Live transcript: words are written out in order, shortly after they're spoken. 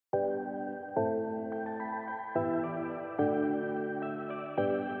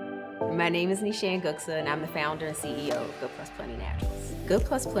My name is Nishan Guksa, and I'm the founder and CEO of Good Plus Plenty Naturals. Good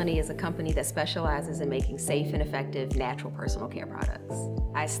Plus Plenty is a company that specializes in making safe and effective natural personal care products.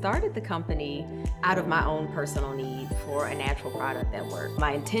 I started the company out of my own personal need for a natural product that worked.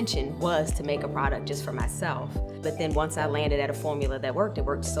 My intention was to make a product just for myself, but then once I landed at a formula that worked, it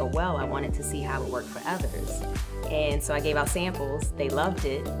worked so well, I wanted to see how it worked for others. And so I gave out samples, they loved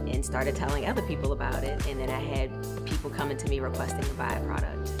it, and started telling other people about it, and then I had people coming to me requesting to buy a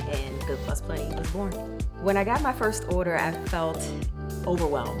product, and Good Plus Plenty was born. When I got my first order, I felt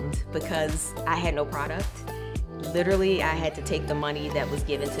overwhelmed because I had no product. Literally, I had to take the money that was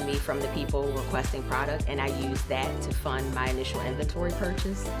given to me from the people requesting product, and I used that to fund my initial inventory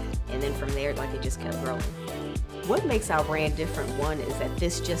purchase, and then from there, it just kept growing. What makes our brand different, one, is that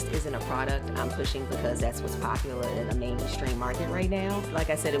this just isn't a product I'm pushing because that's what's popular in the mainstream market right now.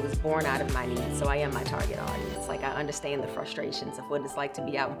 Like I said, it was born out of my needs, so I am my target audience. I understand the frustrations of what it's like to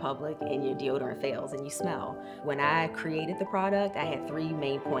be out in public and your deodorant fails and you smell. When I created the product, I had 3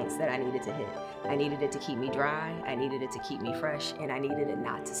 main points that I needed to hit. I needed it to keep me dry, I needed it to keep me fresh, and I needed it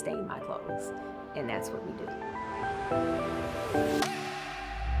not to stain my clothes. And that's what we do.